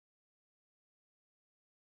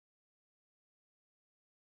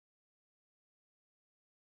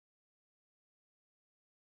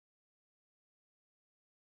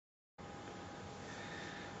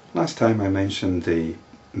Last time I mentioned the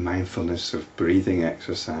mindfulness of breathing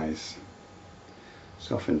exercise.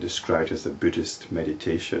 It's often described as a Buddhist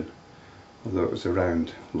meditation, although it was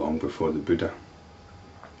around long before the Buddha.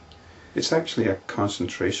 It's actually a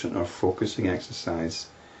concentration or focusing exercise.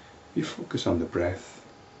 You focus on the breath.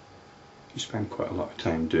 You spend quite a lot of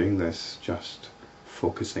time doing this, just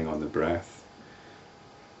focusing on the breath.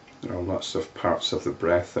 There are lots of parts of the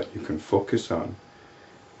breath that you can focus on,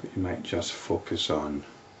 but you might just focus on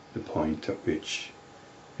the point at which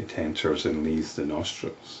it enters and leaves the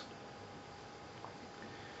nostrils.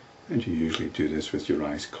 And you usually do this with your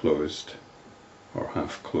eyes closed or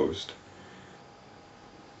half closed.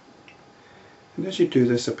 And as you do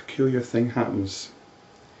this, a peculiar thing happens.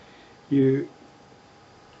 You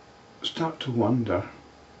start to wonder,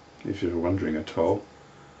 if you're wondering at all,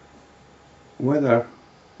 whether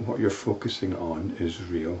what you're focusing on is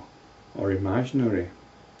real or imaginary.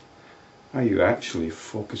 Are you actually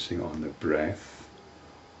focusing on the breath,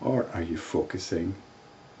 or are you focusing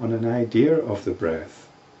on an idea of the breath?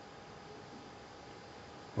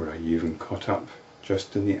 Or are you even caught up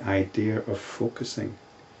just in the idea of focusing?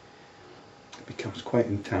 It becomes quite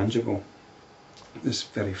intangible. This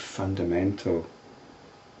very fundamental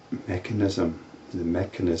mechanism, the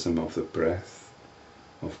mechanism of the breath,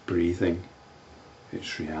 of breathing,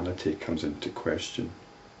 its reality comes into question.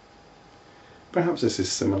 Perhaps this is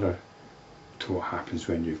similar to what happens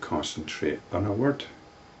when you concentrate on a word.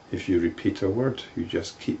 If you repeat a word, you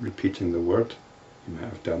just keep repeating the word. You might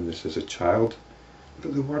have done this as a child,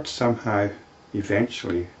 but the word somehow,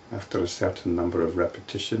 eventually, after a certain number of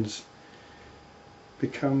repetitions,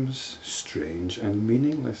 becomes strange and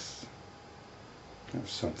meaningless.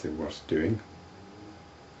 That's something worth doing.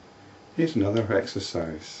 Here's another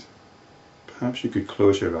exercise. Perhaps you could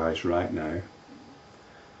close your eyes right now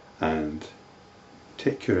and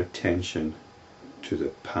take your attention to the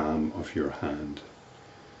palm of your hand.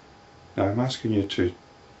 Now I'm asking you to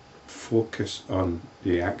focus on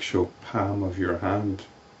the actual palm of your hand,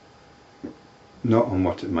 not on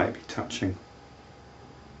what it might be touching.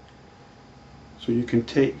 So you can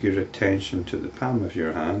take your attention to the palm of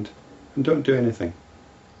your hand and don't do anything.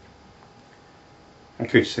 I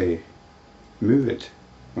could say, move it.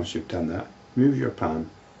 Once you've done that, move your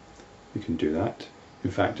palm. You can do that.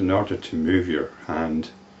 In fact, in order to move your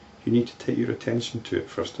hand, you need to take your attention to it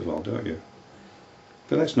first of all, don't you?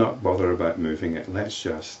 But let's not bother about moving it. Let's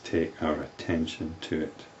just take our attention to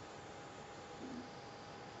it.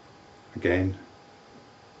 Again,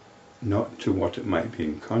 not to what it might be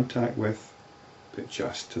in contact with, but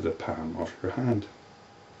just to the palm of your hand.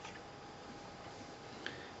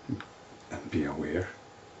 And be aware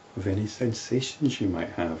of any sensations you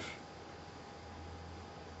might have.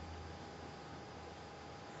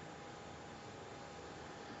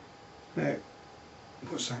 Now,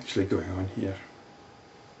 what's actually going on here?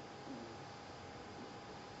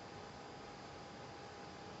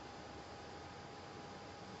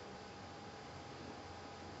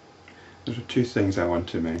 There are two things I want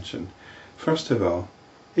to mention. First of all,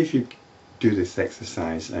 if you do this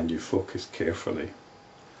exercise and you focus carefully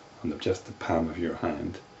on just the palm of your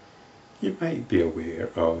hand, you might be aware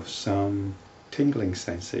of some tingling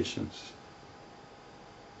sensations,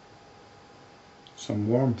 some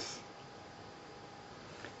warmth.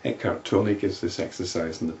 Eckhart Tolle gives this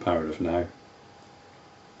exercise in The Power of Now,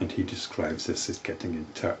 and he describes this as getting in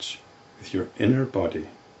touch with your inner body.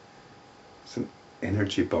 It's an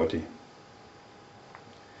energy body.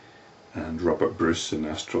 And Robert Bruce in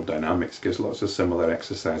Astral Dynamics gives lots of similar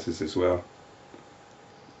exercises as well.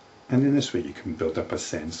 And in this way you can build up a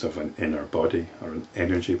sense of an inner body, or an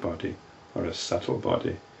energy body, or a subtle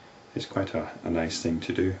body. It's quite a nice thing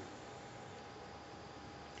to do.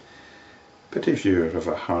 But if you're of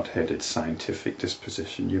a hard-headed scientific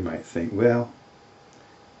disposition, you might think, well,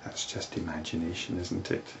 that's just imagination,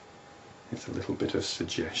 isn't it? It's a little bit of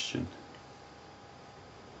suggestion.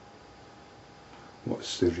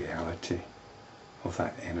 What's the reality of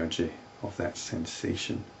that energy, of that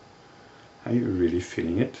sensation? Are you really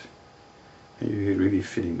feeling it? Are you really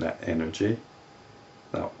feeling that energy,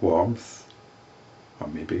 that warmth? Or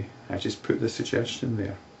maybe I just put the suggestion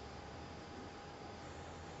there.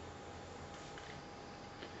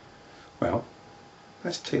 Well,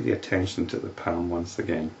 let's take the attention to the palm once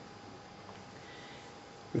again,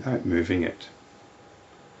 without moving it.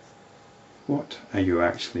 What are you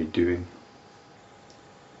actually doing?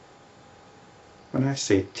 When I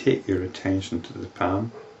say take your attention to the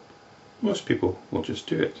palm, most people will just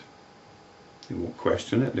do it. They won't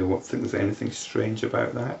question it, they won't think there's anything strange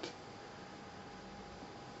about that.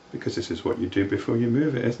 Because this is what you do before you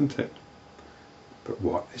move it, isn't it? But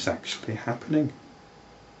what is actually happening?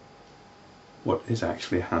 what is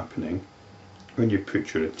actually happening when you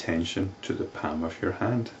put your attention to the palm of your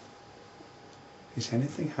hand. Is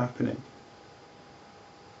anything happening?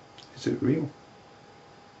 Is it real?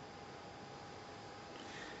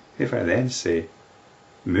 If I then say,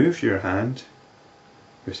 move your hand,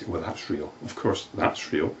 you say, well, that's real. Of course,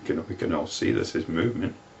 that's real. We can all see this is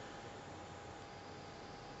movement.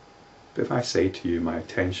 But if I say to you, my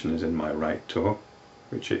attention is in my right toe,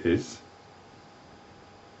 which it is,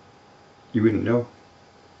 you wouldn't know,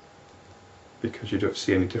 because you don't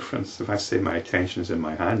see any difference. If I say my attention is in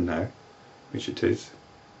my hand now, which it is,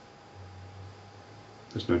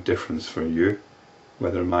 there's no difference for you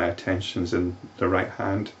whether my attention's in the right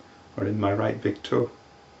hand or in my right big toe.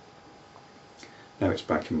 Now it's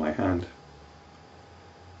back in my hand.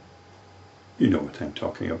 You know what I'm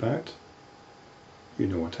talking about. You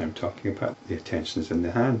know what I'm talking about. The attention is in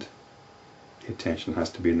the hand. The attention has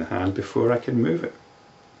to be in the hand before I can move it.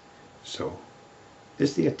 So,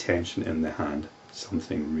 is the attention in the hand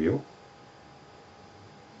something real?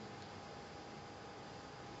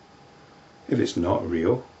 If it's not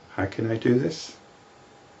real, how can I do this?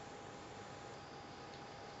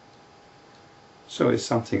 So is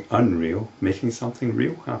something unreal making something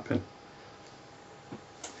real happen?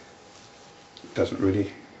 It doesn't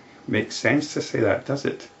really make sense to say that, does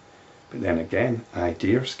it? But then again,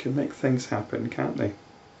 ideas can make things happen, can't they?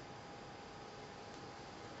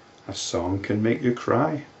 A song can make you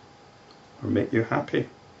cry or make you happy.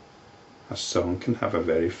 A song can have a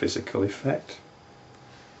very physical effect.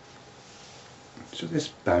 So this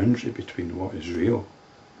boundary between what is real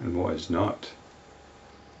and what is not,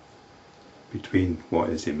 between what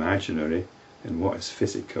is imaginary and what is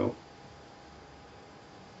physical,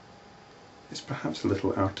 is perhaps a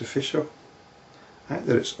little artificial.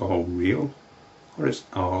 Either it's all real or it's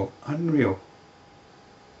all unreal.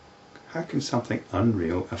 How can something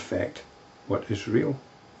unreal affect what is real?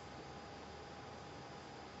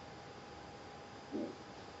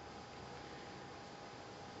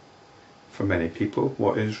 For many people,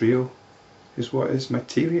 what is real is what is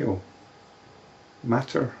material,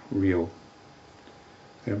 matter real.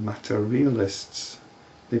 They're matter realists.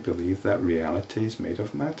 They believe that reality is made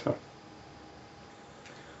of matter.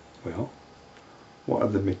 Well, what are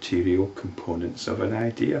the material components of an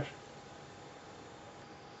idea?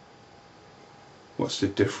 What's the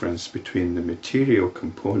difference between the material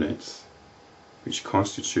components, which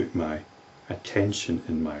constitute my attention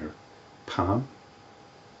in my palm,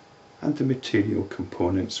 and the material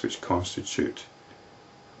components which constitute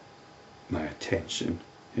my attention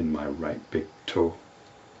in my right big toe?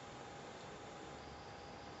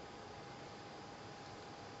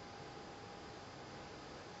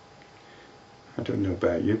 I don't know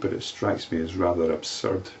about you, but it strikes me as rather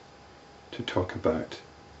absurd to talk about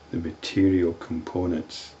the material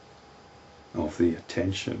components of the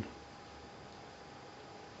attention.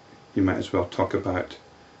 You might as well talk about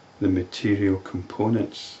the material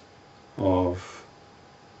components of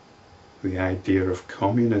the idea of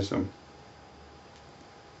communism,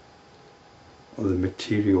 or the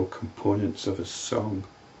material components of a song.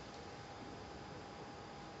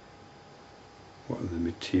 What are the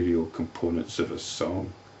material components of a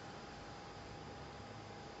song?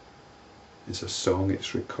 Is a song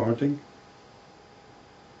its recording?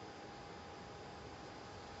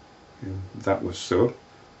 If that was so,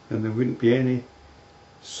 then there wouldn't be any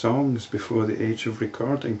songs before the age of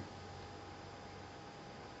recording.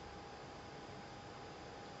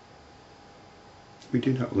 We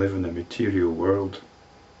do not live in a material world.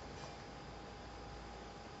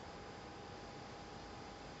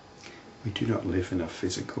 We do not live in a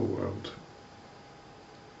physical world.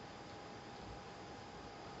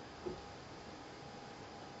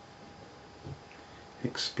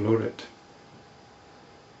 Explore it.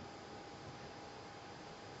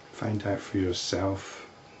 Find out for yourself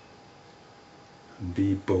and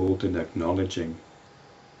be bold in acknowledging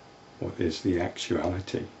what is the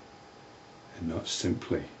actuality and not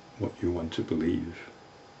simply what you want to believe.